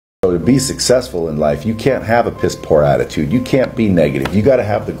So to be successful in life, you can't have a piss poor attitude. You can't be negative. You got to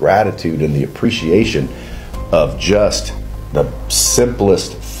have the gratitude and the appreciation of just the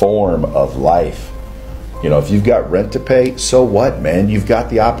simplest form of life. You know, if you've got rent to pay, so what, man? You've got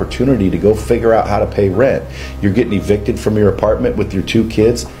the opportunity to go figure out how to pay rent. You're getting evicted from your apartment with your 2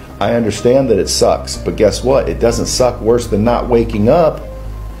 kids. I understand that it sucks, but guess what? It doesn't suck worse than not waking up.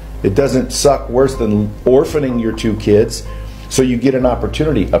 It doesn't suck worse than orphaning your 2 kids. So you get an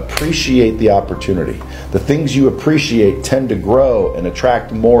opportunity. Appreciate the opportunity. The things you appreciate tend to grow and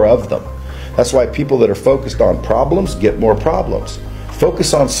attract more of them. That's why people that are focused on problems get more problems.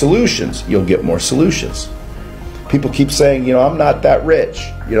 Focus on solutions, you'll get more solutions. People keep saying, you know, I'm not that rich.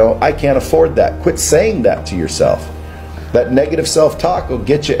 You know, I can't afford that. Quit saying that to yourself. That negative self-talk will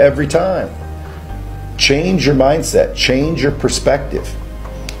get you every time. Change your mindset. Change your perspective.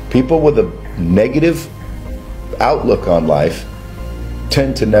 People with a negative outlook on life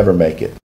tend to never make it.